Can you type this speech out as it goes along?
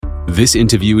This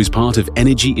interview is part of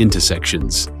Energy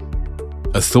Intersections,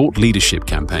 a thought leadership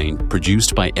campaign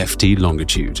produced by FT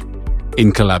Longitude,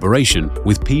 in collaboration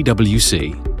with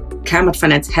PwC. Climate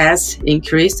finance has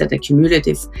increased at a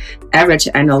cumulative average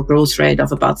annual growth rate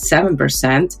of about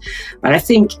 7%. But I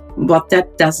think what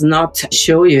that does not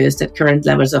show you is that current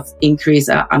levels of increase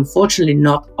are unfortunately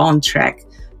not on track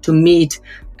to meet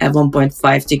a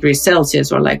 1.5 degrees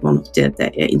Celsius, or like one of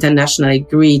the internationally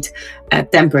agreed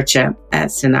temperature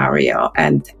scenario.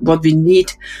 And what we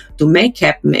need to make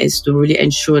happen is to really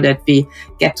ensure that we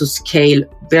get to scale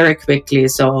very quickly.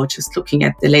 So just looking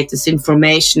at the latest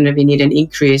information, we need an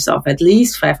increase of at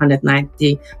least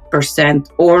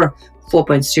 590% or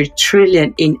 4.3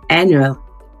 trillion in annual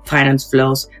finance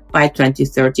flows by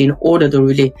 2030 in order to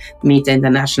really meet the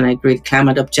internationally agreed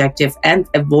climate objective and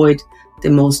avoid the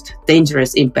most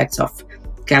dangerous impacts of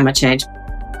climate change.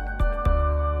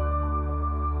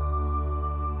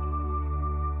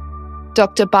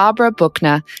 Dr. Barbara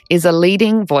Buchner is a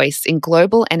leading voice in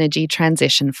global energy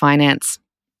transition finance.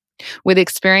 With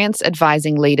experience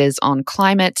advising leaders on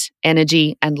climate,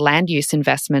 energy, and land use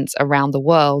investments around the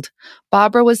world,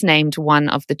 Barbara was named one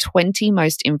of the 20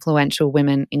 most influential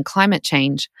women in climate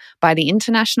change by the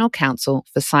International Council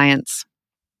for Science.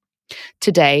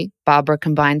 Today, Barbara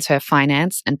combines her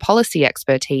finance and policy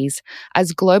expertise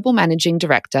as Global Managing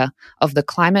Director of the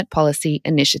Climate Policy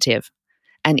Initiative,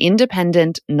 an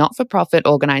independent, not-for-profit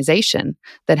organisation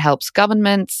that helps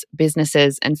governments,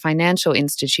 businesses, and financial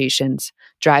institutions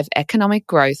drive economic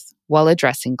growth while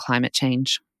addressing climate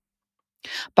change.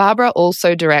 Barbara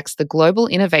also directs the Global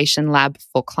Innovation Lab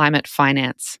for Climate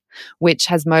Finance, which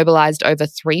has mobilized over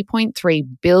 $3.3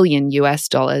 billion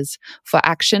for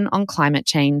action on climate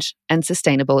change and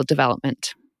sustainable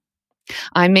development.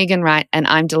 I'm Megan Wright, and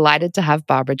I'm delighted to have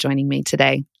Barbara joining me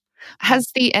today.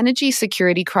 Has the energy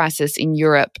security crisis in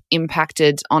Europe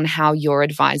impacted on how you're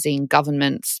advising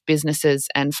governments, businesses,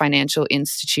 and financial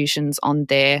institutions on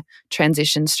their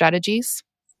transition strategies?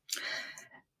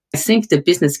 I think the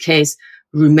business case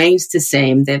remains the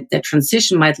same. The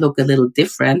transition might look a little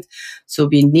different. So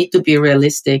we need to be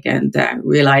realistic and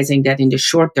realizing that in the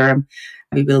short term,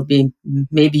 we will be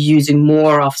maybe using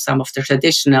more of some of the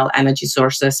traditional energy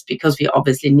sources because we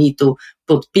obviously need to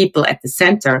put people at the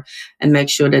center and make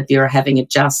sure that we are having a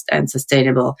just and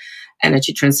sustainable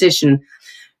energy transition.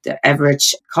 The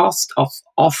average cost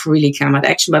of really climate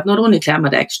action, but not only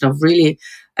climate action, of really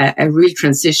a real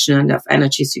transition of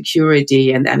energy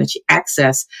security and energy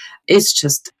access is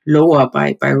just lower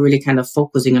by really kind of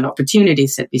focusing on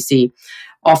opportunities that we see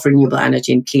of renewable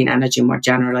energy and clean energy more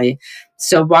generally.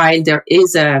 So while there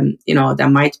is there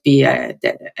might be a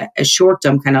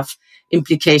short-term kind of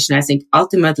implication, I think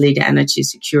ultimately the energy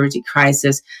security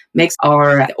crisis makes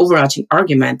our overarching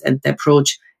argument and the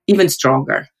approach even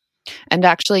stronger. And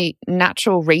actually,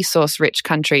 natural resource-rich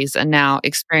countries are now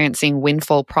experiencing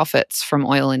windfall profits from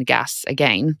oil and gas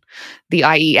again. The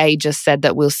IEA just said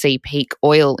that we'll see peak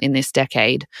oil in this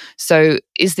decade. So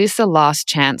is this a last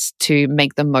chance to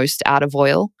make the most out of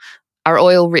oil? Are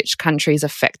oil-rich countries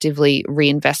effectively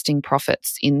reinvesting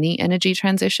profits in the energy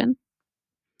transition?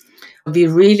 We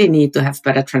really need to have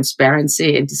better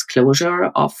transparency and disclosure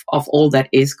of all that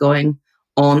is going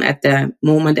on at the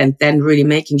moment, and then really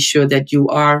making sure that you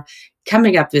are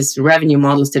coming up with revenue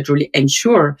models that really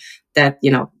ensure that,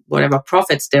 whatever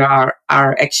profits there are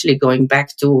actually going back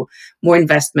to more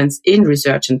investments in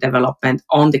research and development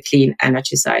on the clean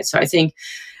energy side. So I think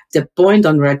the point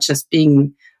on just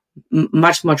being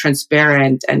much more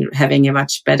transparent and having a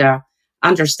much better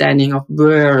understanding of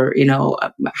where,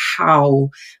 how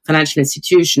financial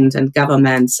institutions and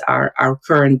governments are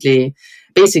currently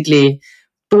basically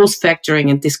both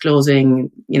factoring and disclosing,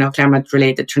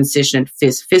 climate-related transition and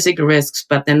physical risks,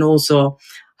 but then also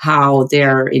how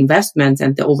their investments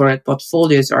and the overall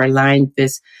portfolios are aligned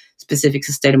with specific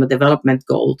sustainable development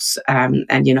goals, and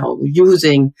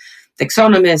using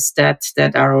taxonomies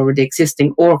that are already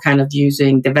existing or kind of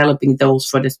developing those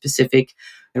for the specific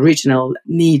regional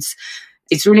needs.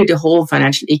 It's really the whole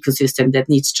financial ecosystem that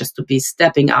needs just to be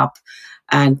stepping up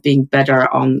and being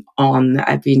better on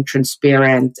being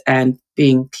transparent and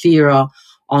being clearer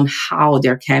on how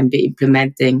there can be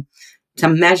implementing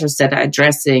some measures that are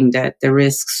addressing the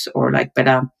risks or like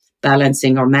better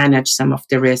balancing or manage some of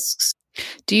the risks.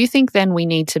 Do you think then we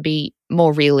need to be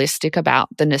more realistic about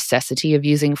the necessity of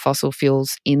using fossil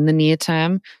fuels in the near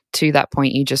term, to that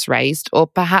point you just raised, or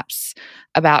perhaps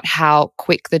about how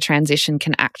quick the transition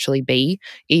can actually be,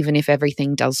 even if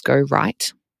everything does go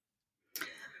right?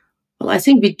 Well, I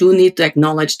think we do need to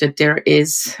acknowledge that there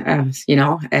is, a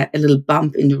little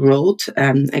bump in the road.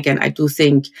 Again, I do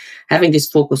think having this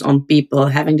focus on people,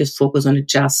 having this focus on a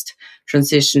just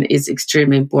transition is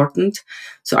extremely important.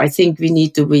 So I think we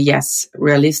need to be, yes,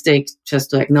 realistic, just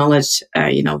to acknowledge,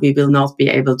 we will not be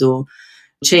able to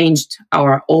change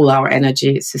all our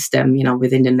energy system,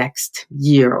 within the next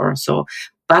year or so.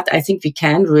 But I think we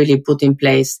can really put in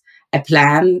place a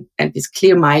plan and with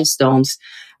clear milestones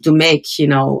to make,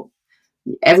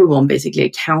 everyone basically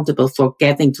accountable for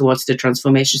getting towards the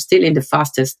transformation still in the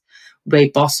fastest way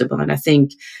possible. And I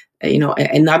think,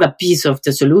 another piece of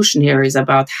the solution here is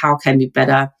about how can we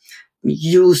better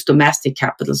use domestic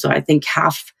capital. So I think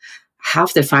half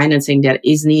the financing that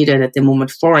is needed at the moment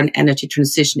for an energy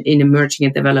transition in emerging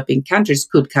and developing countries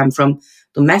could come from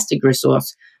domestic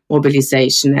resource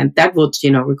mobilization. And that would,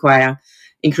 require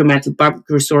incremental public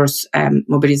resource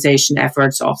mobilization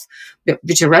efforts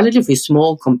which are relatively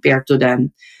small compared to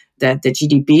the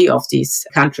GDP of these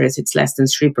countries. It's less than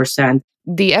 3%.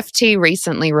 The FT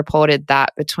recently reported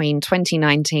that between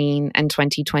 2019 and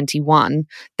 2021,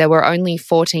 there were only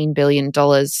 $14 billion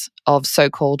of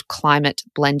so-called climate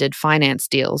blended finance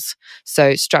deals,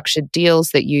 so structured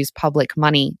deals that use public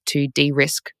money to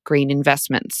de-risk green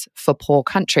investments for poor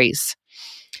countries.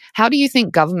 How do you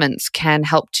think governments can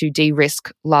help to de-risk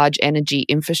large energy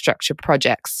infrastructure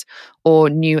projects or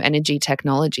new energy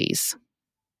technologies?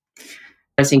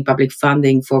 I think public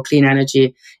funding for clean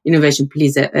energy innovation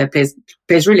plays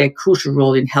really a crucial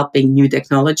role in helping new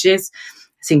technologies.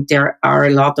 I think there are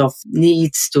a lot of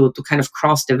needs to kind of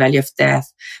cross the valley of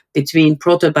death between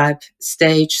prototype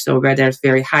stage, so where there's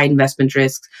very high investment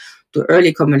risks, to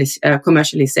early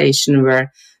commercialization,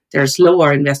 where there's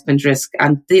lower investment risk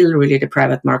until really the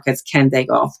private markets can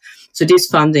take off. So this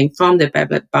funding from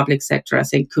the public sector, I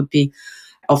think, could be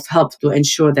of help to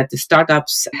ensure that the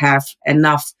startups have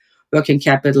enough working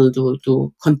capital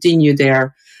to continue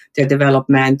their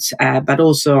development. But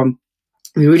also,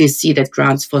 we really see that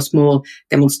grants for small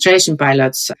demonstration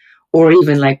pilots or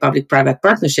even like public-private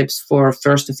partnerships for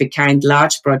first-of-a-kind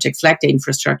large projects like the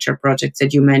infrastructure projects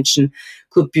that you mentioned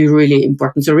could be really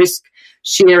important. So risk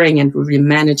sharing and really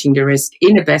managing the risk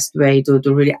in the best way to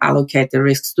really allocate the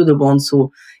risks to the ones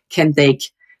who can take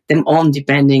them on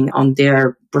depending on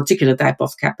their particular type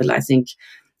of capital, I think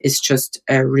is just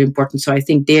really important. So I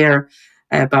think their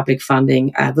public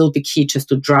funding will be key just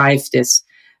to drive this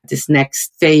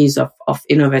next phase of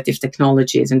innovative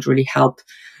technologies and really help,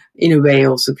 in a way,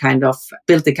 also kind of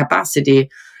build the capacity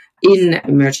in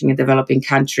emerging and developing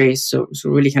countries. So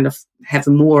really kind of have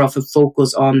more of a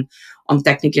focus on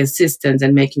technical assistance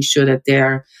and making sure that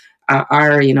there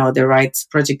are the right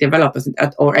project developers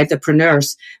or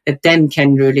entrepreneurs that then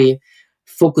can really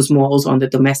focus more also on the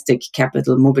domestic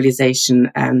capital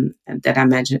mobilization and that I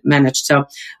managed. So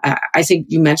I think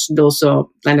you mentioned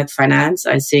also blended finance.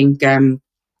 I think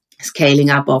scaling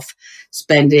up of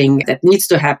spending that needs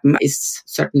to happen is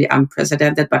certainly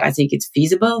unprecedented, but I think it's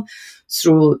feasible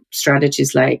through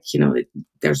strategies like,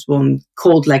 there's one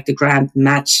called like the grant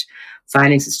match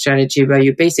financing strategy, where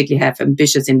you basically have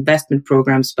ambitious investment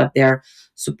programs, but they're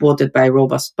supported by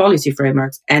robust policy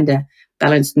frameworks and a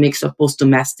balanced mix of both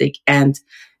domestic and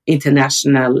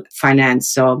international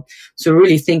finance. So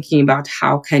really thinking about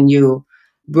how can you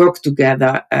work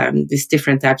together these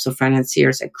different types of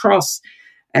financiers across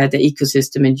the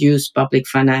ecosystem and use public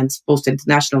finance, both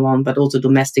international one, but also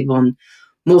domestic one,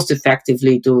 most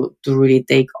effectively to really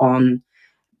take on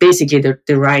basically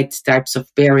the right types of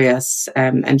barriers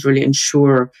and really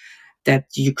ensure that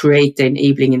you create the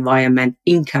enabling environment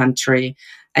in country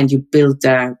and you build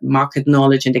the market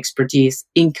knowledge and expertise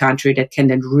in country that can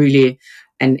then really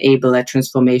enable a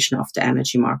transformation of the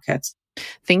energy markets.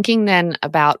 Thinking then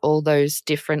about all those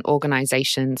different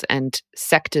organizations and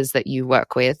sectors that you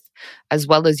work with, as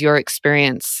well as your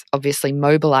experience obviously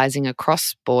mobilizing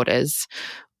across borders,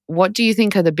 what do you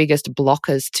think are the biggest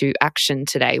blockers to action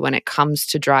today when it comes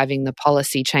to driving the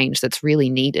policy change that's really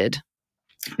needed?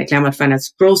 The climate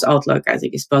finance growth outlook, I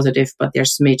think, is positive, but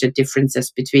there's major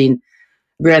differences between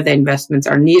where the investments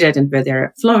are needed and where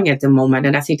they're flowing at the moment.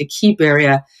 And I think the key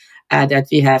barrier that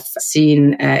we have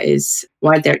seen is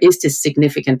while there is this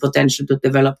significant potential to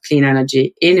develop clean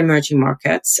energy in emerging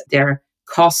markets, their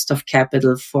cost of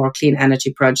capital for clean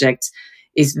energy projects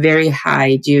is very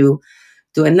high due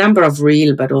to a number of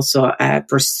real but also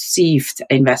perceived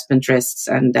investment risks.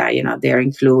 And, there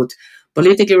include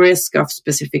political risk of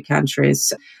specific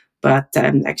countries, but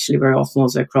actually very often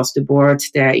also across the board.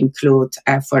 They include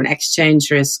foreign exchange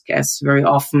risk, as very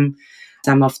often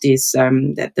some of these,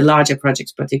 the larger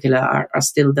projects particularly are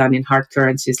still done in hard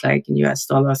currencies like in US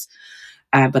dollars.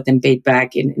 but then paid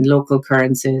back in local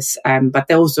currencies. But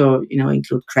they also,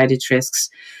 include credit risks.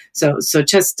 So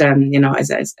just,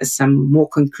 as some more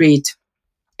concrete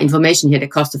information here, the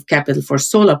cost of capital for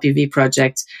solar PV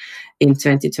projects in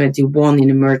 2021 in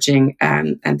emerging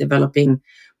and developing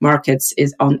markets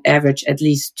is on average at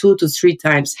least 2 to 3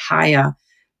 times higher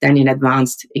than in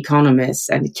advanced economies,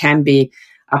 and it can be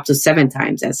up to 7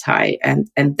 times as high. And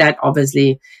that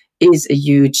obviously is a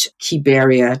huge key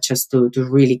barrier just to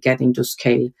really getting to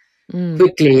scale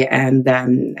quickly. And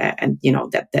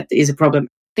that is a problem.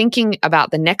 Thinking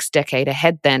about the next decade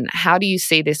ahead then, how do you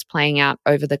see this playing out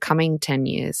over the coming 10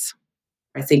 years?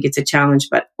 I think it's a challenge,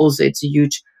 but also it's a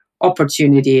huge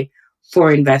opportunity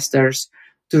for investors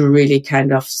to really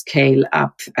kind of scale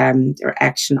up their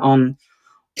action on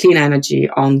clean energy,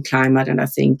 on climate. And I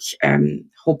think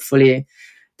hopefully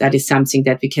that is something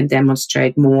that we can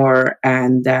demonstrate more.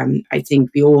 And I think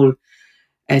we all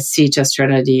see just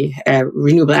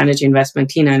renewable energy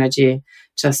investment, clean energy,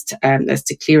 just as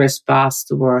the clearest path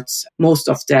towards most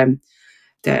of the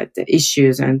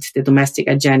issues and the domestic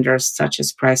agendas, such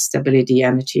as price stability,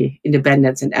 energy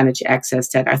independence, and energy access,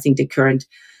 that I think the current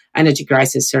energy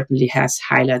crisis certainly has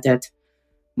highlighted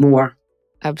more.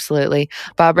 Absolutely.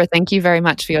 Barbara, thank you very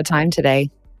much for your time today.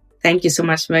 Thank you so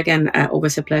much, Megan.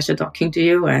 Always a pleasure talking to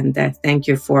you. And thank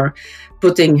you for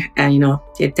putting the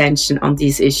attention on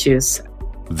these issues.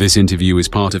 This interview is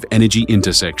part of Energy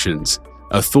Intersections,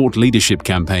 a thought leadership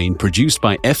campaign produced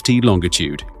by FT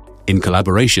Longitude in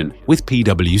collaboration with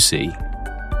PwC.